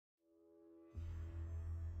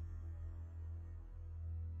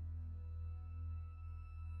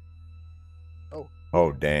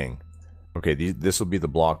Oh, dang. Okay, this will be the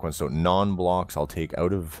block one. So non-blocks, I'll take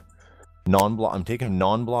out of non-block. I'm taking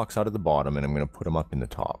non-blocks out of the bottom, and I'm going to put them up in the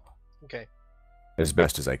top. Okay. As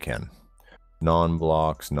best as I can.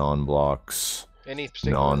 Non-blocks, non-blocks, Any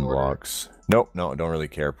particular non-blocks. Nope, no, I don't really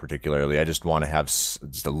care particularly. I just want to have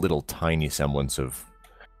just a little tiny semblance of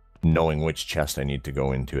knowing which chest I need to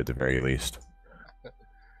go into at the very least.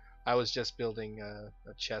 I was just building a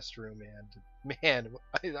chest room, and man,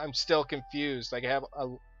 I'm still confused. Like I have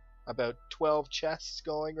about 12 chests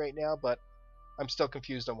going right now, but I'm still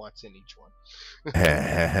confused on what's in each one.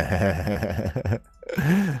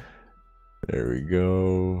 There we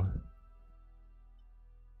go.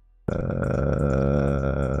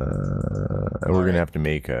 And we're gonna have to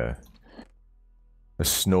make a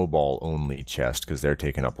snowball only chest because they're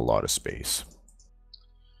taking up a lot of space.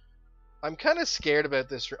 I'm kind of scared about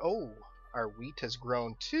this. Oh, our wheat has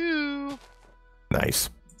grown too. Nice.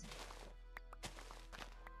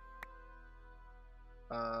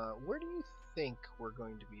 Where do you think we're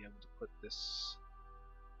going to be able to put this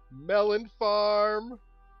melon farm?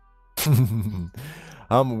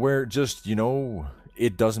 Where just, you know,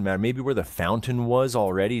 it doesn't matter. Maybe where the fountain was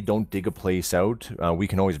already, don't dig a place out. We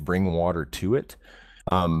can always bring water to it.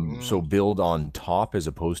 So build on top as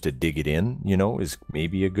opposed to dig it in, you know, is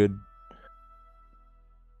maybe a good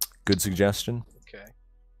suggestion. Okay.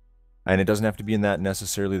 And it doesn't have to be in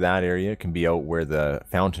necessarily that area. It can be out where the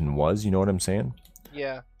fountain was, you know what I'm saying?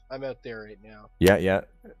 Yeah, I'm out there right now. Yeah.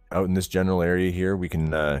 Out in this general area here, we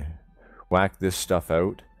can whack this stuff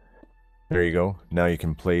out. There you go. Now you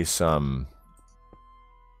can place and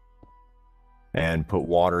put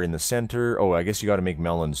water in the center. Oh, I guess you got to make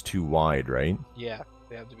melons too wide, right? Yeah,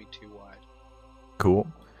 they have to be too wide. Cool.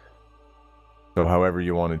 So however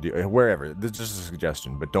you want to do, wherever. This is just a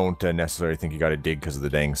suggestion, but don't necessarily think you got to dig because of the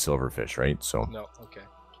dang silverfish, right? So. No, okay.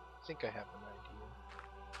 I think I have an idea.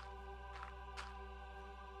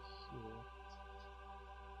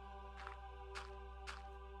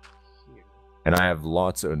 Here. And I have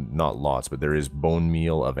lots of, not lots, but there is bone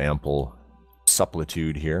meal of ample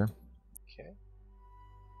supplitude here. Okay.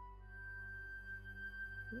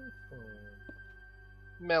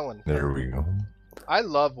 Melon. There we go. I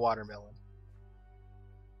love watermelon.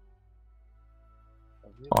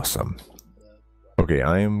 Awesome. Okay,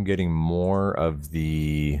 I am getting more of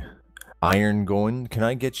the iron going. Can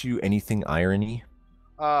I get you anything irony?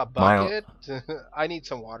 Bucket? I need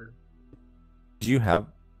some water. Do you have...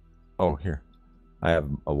 Oh, here. I have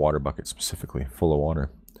a water bucket specifically, full of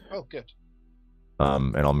water. Oh, good.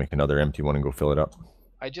 And I'll make another empty one and go fill it up.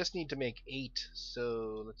 I just need to make 8,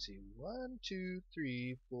 so let's see. 1, 2,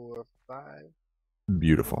 3, 4, 5.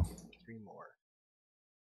 Beautiful. 3 more.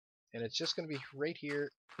 And it's just going to be right here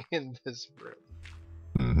in this room.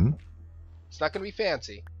 Mm-hmm. It's not going to be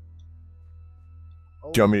fancy.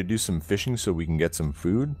 Oh. Do you want me to do some fishing so we can get some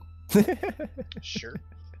food? Sure.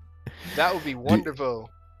 That would be wonderful.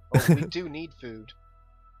 Oh, we do need food.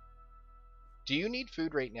 Do you need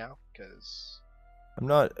food right now? Because I'm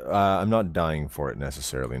not dying for it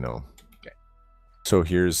necessarily, no. Okay. So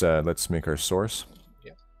here's let's make our source.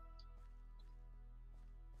 Yeah.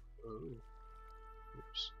 Ooh.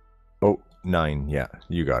 Oops. Oh, 9. Yeah,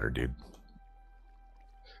 you got her, dude.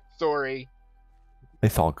 Sorry.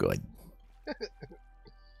 It's all good.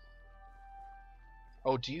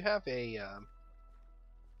 Oh, do you have a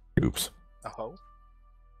Oops. a hoe?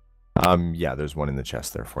 Yeah, there's one in the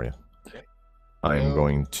chest there for you. Okay. I'm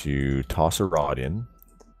going to toss a rod in.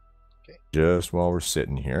 Okay. Just while we're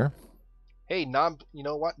sitting here. Hey, you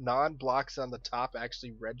know what? Non-blocks on the top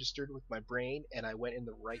actually registered with my brain, and I went in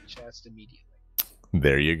the right chest immediately.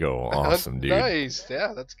 There you go. Awesome, dude. Nice.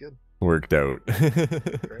 Yeah, that's good. Worked out.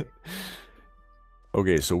 Great.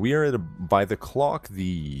 Okay, so we are at by the clock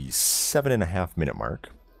the 7.5 minute mark.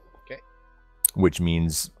 Okay. Which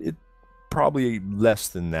means it probably less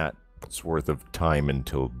than that's worth of time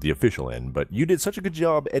until the official end. But you did such a good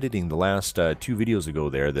job editing the last 2 videos ago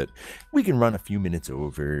there that we can run a few minutes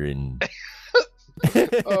over and.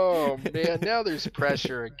 Oh man, now there's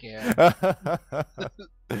pressure again.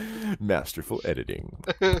 Masterful editing.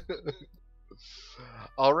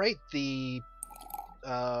 All right, the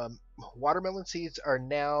watermelon seeds are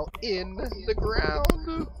now in the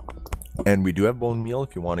ground. And we do have bone meal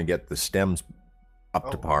if you want to get the stems up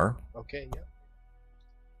to par. Okay, yeah.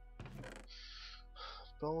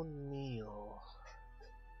 Bone meal.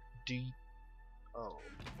 Oh.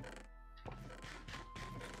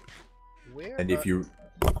 Where? And if you...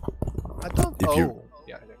 I don't... If you...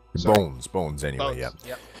 Yeah, I know. Bones anyway, Bones, yeah.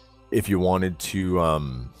 Yep. If you wanted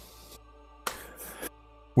to...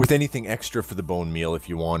 With anything extra for the bone meal, if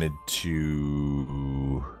you wanted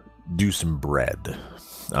to do some bread.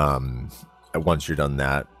 Once you're done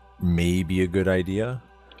that, may be a good idea.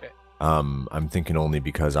 Okay. I'm thinking only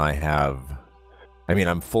because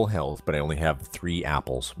I'm full health, but I only have 3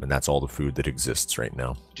 apples, and that's all the food that exists right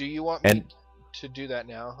now. Do you want me to do that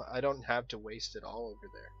now? I don't have to waste it all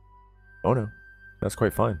over there. Oh no, that's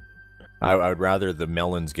quite fine. I would rather the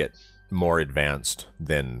melons get more advanced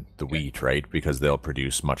than the wheat, right? Because they'll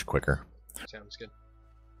produce much quicker. Sounds good.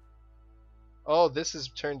 Oh, this has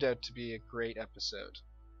turned out to be a great episode.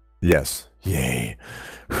 Yes. Yay.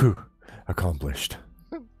 Whew. Accomplished.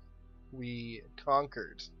 We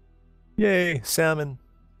conquered. Yay, salmon.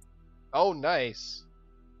 Oh, nice.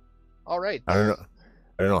 All right. I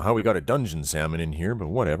don't know how we got a dungeon salmon in here, but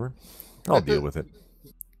whatever. I'll deal with it.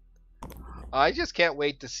 I just can't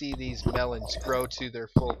wait to see these melons grow to their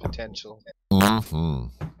full potential.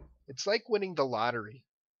 Mm-hmm. It's like winning the lottery.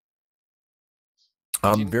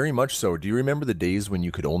 Very much so. Do you remember the days when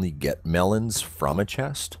you could only get melons from a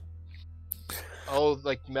chest? Oh,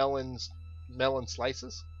 like melon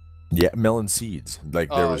slices? Yeah, melon seeds. Like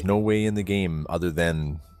there was no way in the game other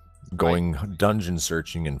than going dungeon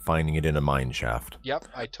searching and finding it in a mine shaft. Yep,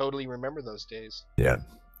 I totally remember those days. Yeah.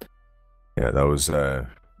 Yeah, that was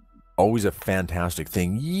always a fantastic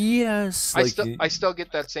thing. Yes. I still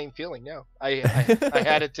get that same feeling now. I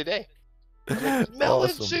had it today. Melon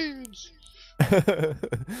seeds.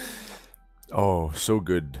 Oh, so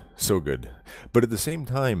good. So good. But at the same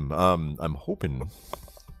time, I'm hoping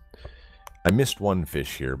I missed one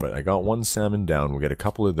fish here, but I got 1 salmon down. We'll get a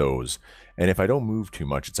couple of those. And if I don't move too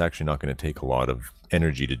much, it's actually not going to take a lot of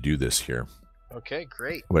energy to do this here. Okay,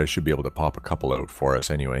 great. But I should be able to pop a couple out for us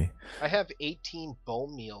anyway. I have 18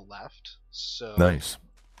 bone meal left, so nice.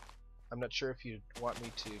 I'm not sure if you want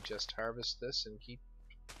me to just harvest this and keep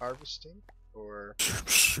harvesting, or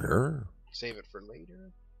sure, save it for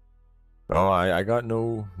later. Oh, I got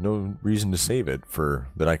no reason to save it for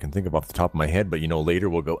that I can think of off the top of my head. But later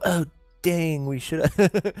we'll go, oh dang, we should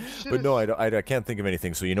have. But no, I can't think of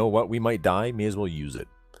anything. So you know what? We might die. May as well use it.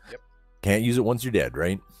 Yep. Can't use it once you're dead,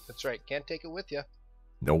 right? That's right. Can't take it with you.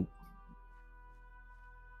 Nope.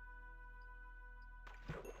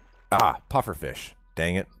 Ah, pufferfish.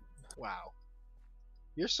 Dang it. Wow.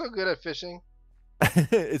 You're so good at fishing.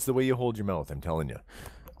 It's the way you hold your mouth, I'm telling you.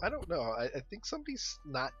 I don't know. I think somebody's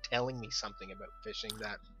not telling me something about fishing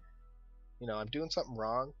that, I'm doing something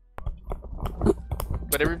wrong.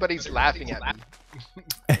 But everybody's laughing at me.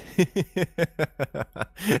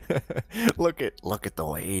 Look at the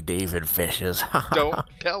way David fishes. Don't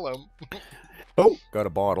tell him. Oh, got a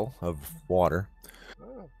bottle of water.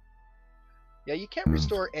 Oh. Yeah, you can't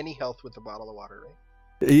restore any health with a bottle of water, right?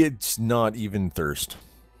 It's not even thirst.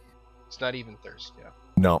 It's not even thirst, yeah.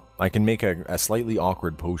 No, I can make a slightly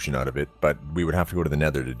awkward potion out of it, but we would have to go to the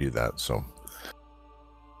nether to do that, so.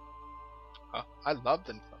 I love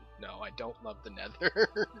the... No, I don't love the nether.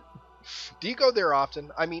 Do you go there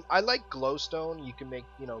often? I mean, I like glowstone. You can make,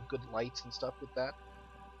 good lights and stuff with that.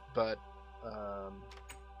 But,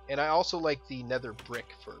 and I also like the nether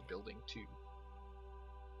brick for building, too.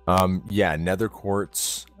 Yeah, nether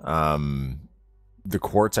quartz. The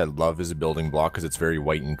quartz I love as a building block because it's very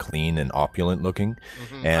white and clean and opulent looking.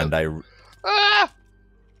 Mm-hmm. And Ah!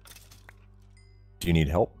 Do you need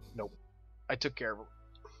help? Nope. I took care of him.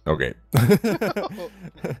 Okay.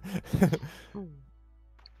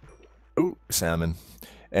 Ooh, salmon.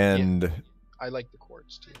 And... Yeah, I like the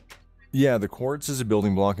quartz, too. Yeah, the quartz is a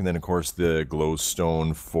building block, and then, of course, the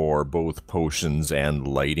glowstone for both potions and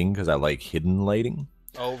lighting, because I like hidden lighting.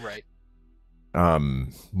 Oh, right. I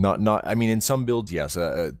mean, in some builds, yes,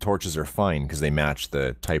 torches are fine because they match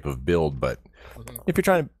the type of build, but if you're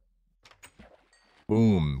trying to...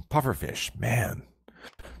 Boom, pufferfish, man.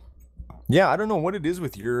 Yeah, I don't know what it is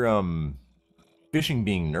with your fishing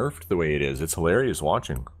being nerfed the way it is. It's hilarious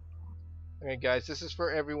watching. Okay, guys, this is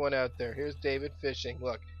for everyone out there. Here's David fishing.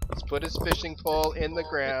 Look, he's put his fishing pole in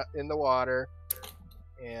the water,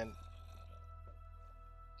 and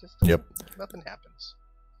just nothing happens.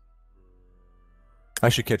 I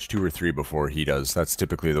should catch 2 or 3 before he does. That's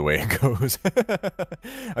typically the way it goes.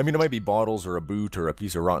 I mean, it might be bottles or a boot or a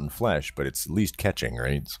piece of rotten flesh, but it's at least catching,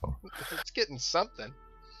 right? So it's getting something.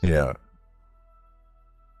 Yeah.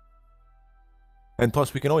 And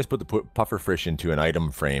plus, we can always put the pufferfish into an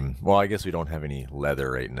item frame. Well, I guess we don't have any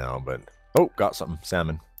leather right now, but... Oh, got something.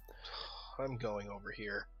 Salmon. I'm going over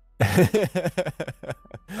here. I'm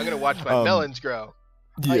going to watch my melons grow.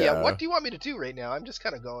 Yeah. Yeah. What do you want me to do right now? I'm just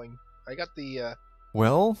kind of going. I got the...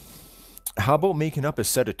 Well, How about making up a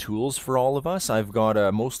set of tools for all of us? I've got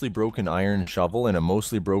a mostly broken iron shovel and a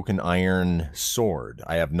mostly broken iron sword.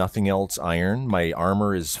 I have nothing else iron. My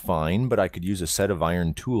armor is fine, but I could use a set of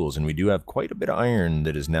iron tools, and we do have quite a bit of iron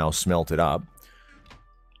that is now smelted up.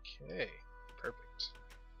 Okay, perfect.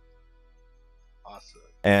 Awesome.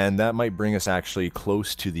 And that might bring us actually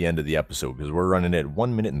close to the end of the episode, because we're running at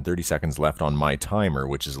 1 minute and 30 seconds left on my timer,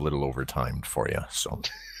 which is a little overtimed for you. So,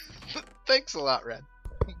 Thanks a lot, Red.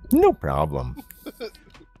 no problem.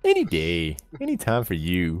 Any day, any time for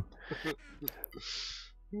you.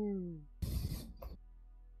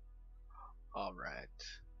 All right.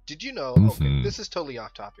 Did you know? Mhm. Okay, this is totally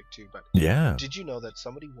off topic too, but Yeah. did you know that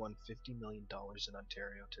somebody won $50 million in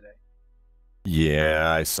Ontario today?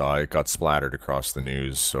 Yeah, I saw it. Got splattered across the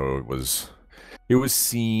news, so it was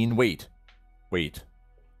seen. Wait.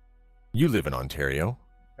 You live in Ontario,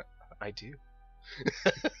 I do.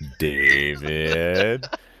 David.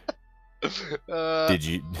 Did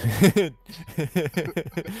you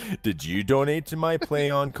did you donate to my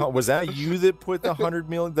play on was that you that put the 100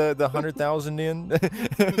 million the 100,000 in?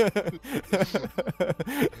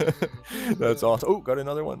 That's awesome. Oh, got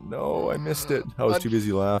another one. No, I missed it. I was too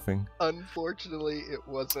busy laughing. Unfortunately, it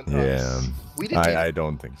wasn't Yeah, us. We didn't I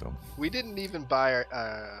don't think so. We didn't even buy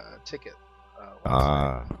our ticket.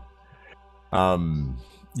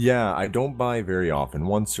 Yeah, I don't buy very often.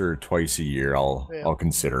 Once or twice a year, I'll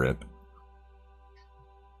consider it.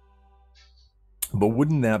 But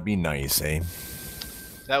wouldn't that be nice, eh?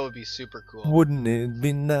 That would be super cool. Wouldn't it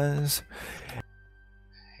be nice?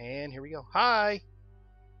 And here we go. Hi.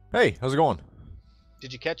 Hey, how's it going?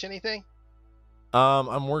 Did you catch anything?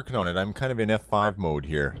 I'm working on it. I'm kind of in F5 mode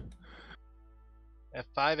here.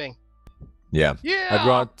 F5ing. Yeah. Yeah. I've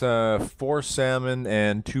got 4 salmon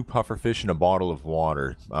and 2 pufferfish and a bottle of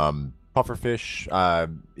water.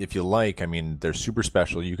 Pufferfish, if you like, I mean, they're super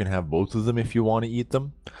special. You can have both of them if you want to eat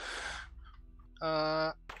them.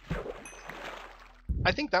 I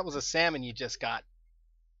think that was a salmon you just got.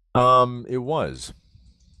 It was.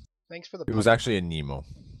 Thanks for the. It was actually a Nemo.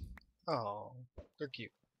 Oh, they're cute.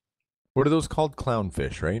 What are those called?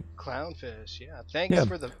 Clownfish, right? Clownfish, yeah. Thanks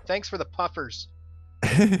for the puffers.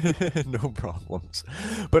 No problems.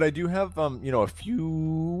 But I do have a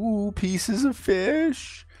few pieces of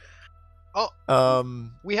fish. Oh.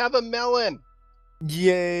 We have a melon.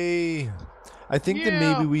 Yay. I think that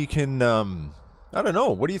maybe we can I don't know.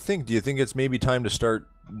 What do you think? Do you think it's maybe time to start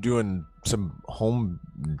doing some home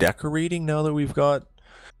decorating now that we've got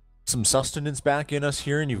some sustenance back in us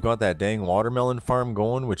here and you've got that dang watermelon farm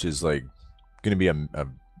going, which is like going to be a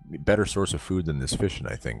better source of food than this fishing,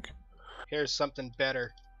 I think. Here's something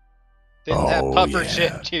better than that puffer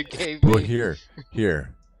shit you gave me. Well,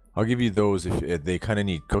 here. I'll give you those if they kind of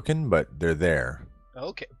need cooking, but they're there.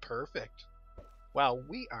 Okay, perfect. Wow,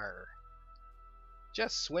 we are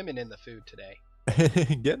just swimming in the food today.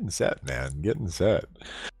 Getting set, man. Getting set.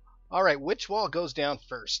 All right, which wall goes down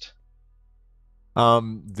first?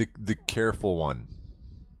 The careful one.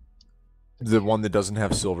 The one that doesn't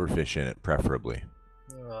have silverfish in it, preferably.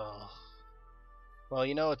 Oh. Well,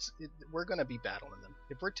 we're gonna be battling them.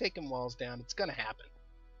 If we're taking walls down, it's gonna happen.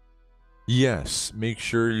 Yes, make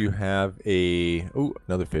sure you have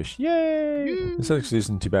another fish. Yay! This actually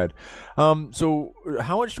isn't too bad. So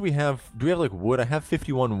how much do we have? Do we have like wood? I have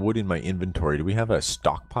 51 wood in my inventory. Do we have a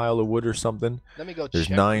stockpile of wood or something? Let me go check.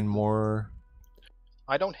 There's 9 more.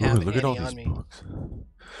 I don't have look at all any these on me. books.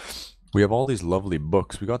 We have all these lovely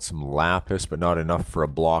books. We got some lapis, but not enough for a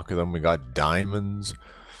block of them. We got diamonds.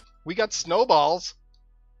 We got snowballs.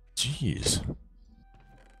 Jeez.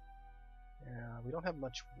 Yeah, we don't have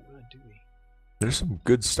much wood, do we? There's some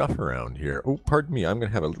good stuff around here. Oh, pardon me. I'm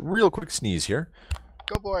going to have a real quick sneeze here.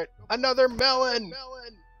 Go for it. Another melon!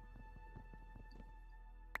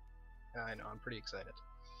 I know, I'm pretty excited.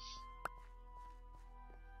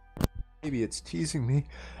 Maybe it's teasing me.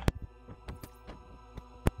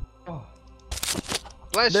 Oh.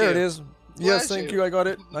 Bless there you. It is. Yes, thank you. I got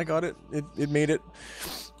it. It made it.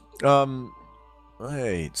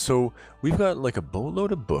 Right. So we've got like a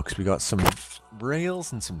boatload of books. We got some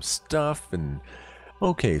rails and some stuff. And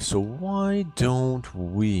okay, so why don't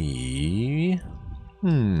we?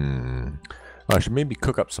 I should maybe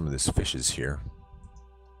cook up some of these fishes here.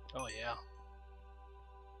 Oh yeah.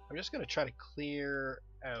 I'm just gonna try to clear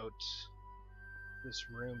out this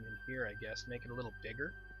room in here, I guess. Make it a little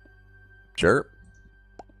bigger. Sure.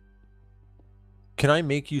 Can I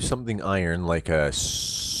make you something iron, like a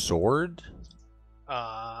sword?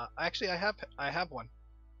 Actually, I have one.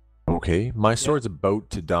 Okay, my sword's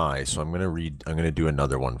about to die, so I'm gonna do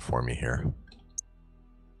another one for me here.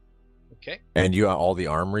 Okay. And you got all the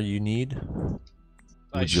armor you need?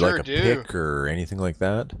 I Would you like sure a do. pick or anything like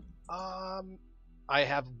that? I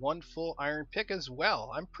have one full iron pick as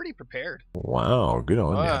well. I'm pretty prepared. Wow, good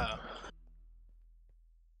on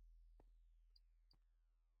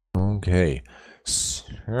you. Okay, so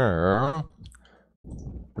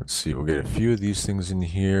let's see. We'll get a few of these things in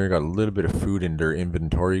here. Got a little bit of food in their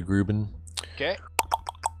inventory, Gruben. Okay.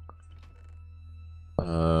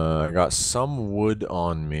 I got some wood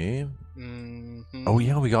on me. Oh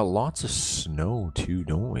yeah, we got lots of snow too,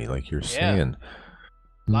 don't we? Like you're saying.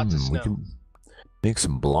 Lots of snow. We can make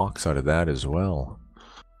some blocks out of that as well.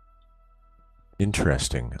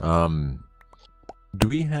 Interesting. Do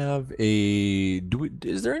we have a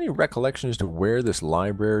is there any recollection as to where this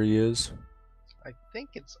library is? I think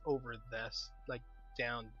it's over this, like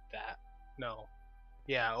down that. No.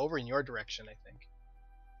 Yeah, over in your direction, I think.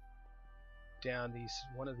 Down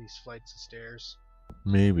one of these flights of stairs.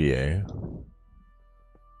 Maybe, eh?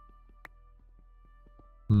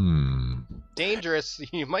 Dangerous.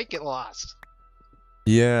 You might get lost.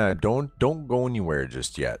 Yeah, don't go anywhere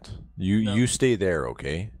just yet. You stay there,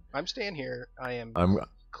 okay? I'm staying here. I'm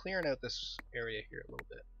clearing out this area here a little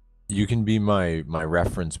bit. You can be my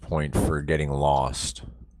reference point for getting lost.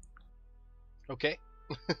 Okay.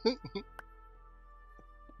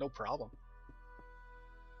 No problem.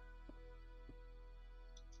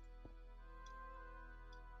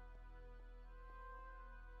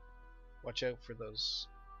 Watch out for those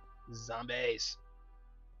zombies.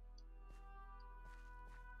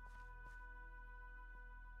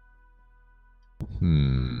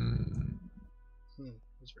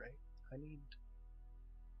 That's right. I need...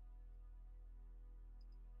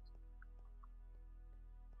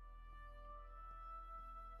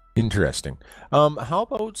 Interesting. How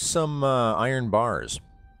about some iron bars?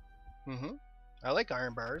 I like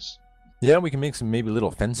iron bars. Yeah, we can make some maybe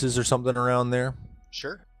little fences or something around there.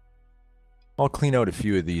 Sure. I'll clean out a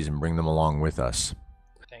few of these and bring them along with us.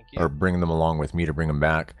 Thank you. Or bring them along with me to bring them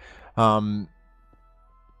back.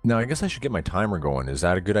 Now, I guess I should get my timer going. Is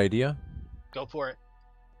that a good idea? Go for it.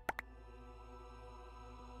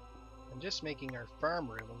 I'm just making our farm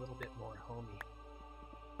room a little bit more homey.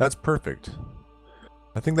 That's perfect.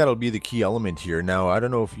 I think that'll be the key element here. Now, I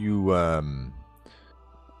don't know if you...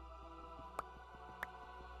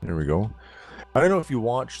 There we go. I don't know if you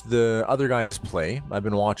watched the other guys play. I've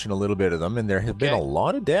been watching a little bit of them, and there have been a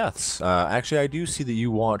lot of deaths. Actually, I do see that you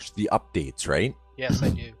watched the updates, right? Yes, I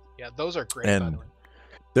do. Yeah, those are great, by the way.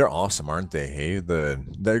 They're awesome, aren't they? Hey,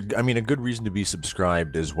 I mean, a good reason to be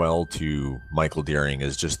subscribed as well to Michael Deering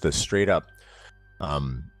is just the straight up,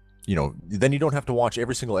 you know, then you don't have to watch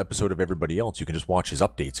every single episode of everybody else. You can just watch his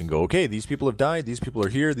updates and go, okay, these people have died, these people are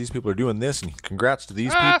here, these people are doing this, and congrats to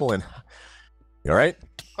these people. And you all right?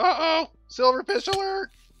 Uh-oh! Silverfish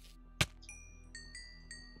alert!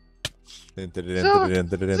 Silver! I'm in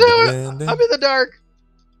the dark!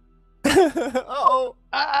 Uh-oh!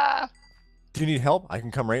 Ah! Do you need help? I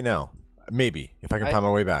can come right now. Maybe, if I can find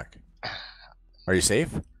my way back. Are you safe?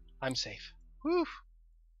 I'm safe. Whew.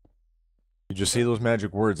 You just say those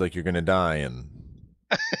magic words like you're gonna die, and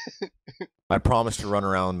I promise to run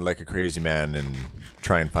around like a crazy man and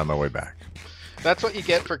try and find my way back. That's what you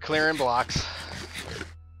get for clearing blocks.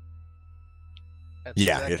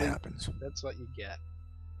 Yeah, it happens. That's what you get.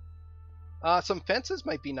 Some fences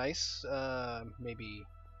might be nice. Maybe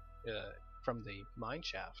from the mine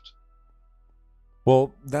shaft.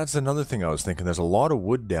 Well, that's another thing I was thinking. There's a lot of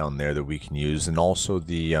wood down there that we can use, and also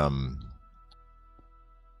the oh,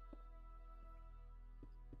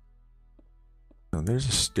 there's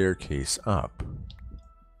a staircase up.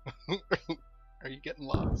 Are you getting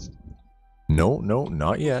lost? No,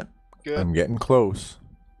 not yet. Good. I'm getting close.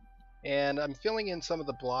 And I'm filling in some of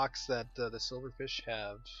the blocks that the silverfish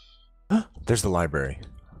have. There's the library.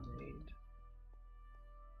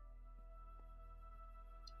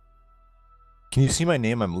 Can you see my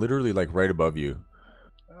name? I'm literally like right above you.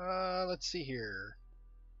 Let's see here.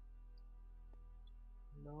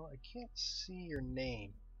 No, I can't see your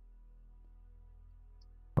name.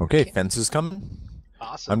 Okay, fence is coming.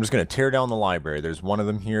 Awesome. I'm just going to tear down the library. There's one of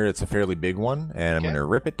them here. It's a fairly big one, and I'm going to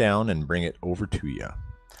rip it down and bring it over to you.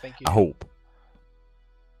 Thank you. I hope.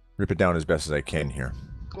 Rip it down as best as I can here.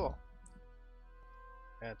 Cool.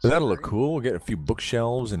 So that'll look cool. We'll get a few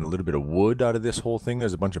bookshelves and a little bit of wood out of this whole thing.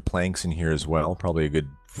 There's a bunch of planks in here as well. Probably a good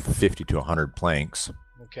 50 to 100 planks.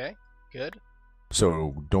 Okay, good.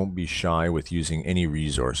 So don't be shy with using any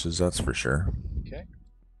resources, that's for sure. Okay.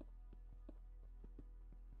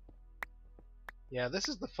 Yeah, this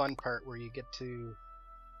is the fun part where you get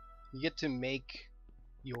to make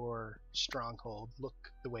your stronghold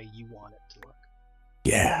look the way you want it to look.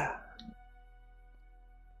 Yeah.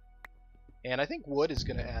 And I think wood is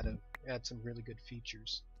going to add some really good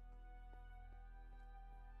features.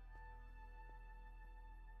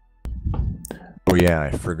 Oh yeah,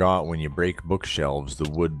 I forgot, when you break bookshelves, the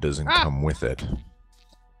wood doesn't come with it.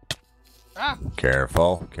 Ah!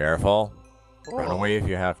 Careful, careful. Oh. Run away if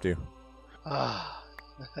you have to. Ah,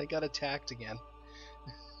 I got attacked again.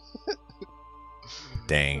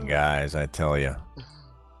 Dang, guys, I tell you.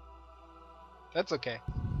 That's okay.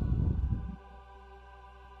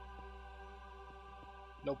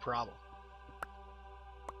 No problem.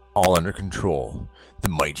 All under control. The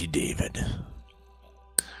mighty David.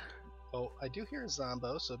 Oh, I do hear a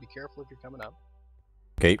Zombo, so be careful if you're coming up.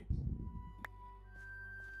 Okay.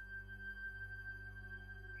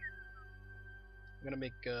 I'm gonna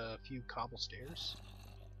make a few cobble stairs.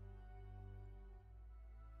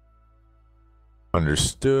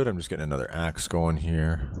 Understood. I'm just getting another axe going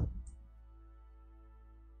here.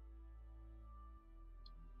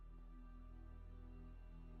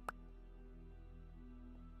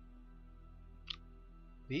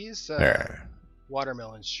 These There.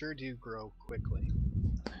 watermelons sure do grow quickly.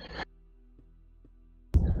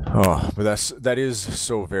 Oh, but that is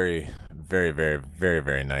so very, very, very, very,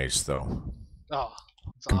 very nice, though. Oh,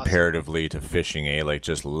 it's comparatively to fishing, eh? Like,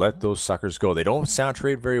 just let those suckers go. They don't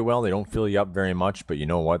saturate very well. They don't fill you up very much, but you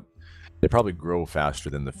know what? They probably grow faster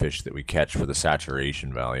than the fish that we catch for the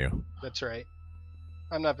saturation value. That's right.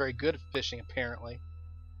 I'm not very good at fishing, apparently.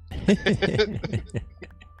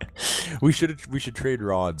 we should trade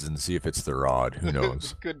rods and see if it's the rod. Who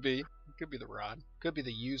knows? Could be. It could be the rod. Could be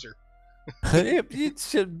the user.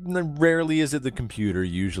 It's rarely is it the computer.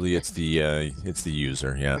 Usually it's the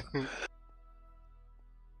user. Yeah.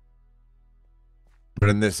 But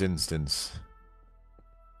in this instance,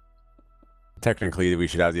 technically we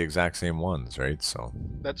should have the exact same ones, right? So.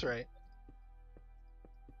 That's right.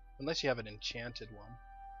 Unless you have an enchanted one.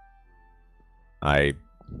 I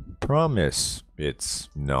promise it's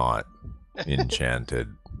not enchanted.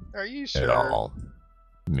 Are you sure? At all.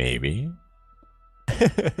 Maybe.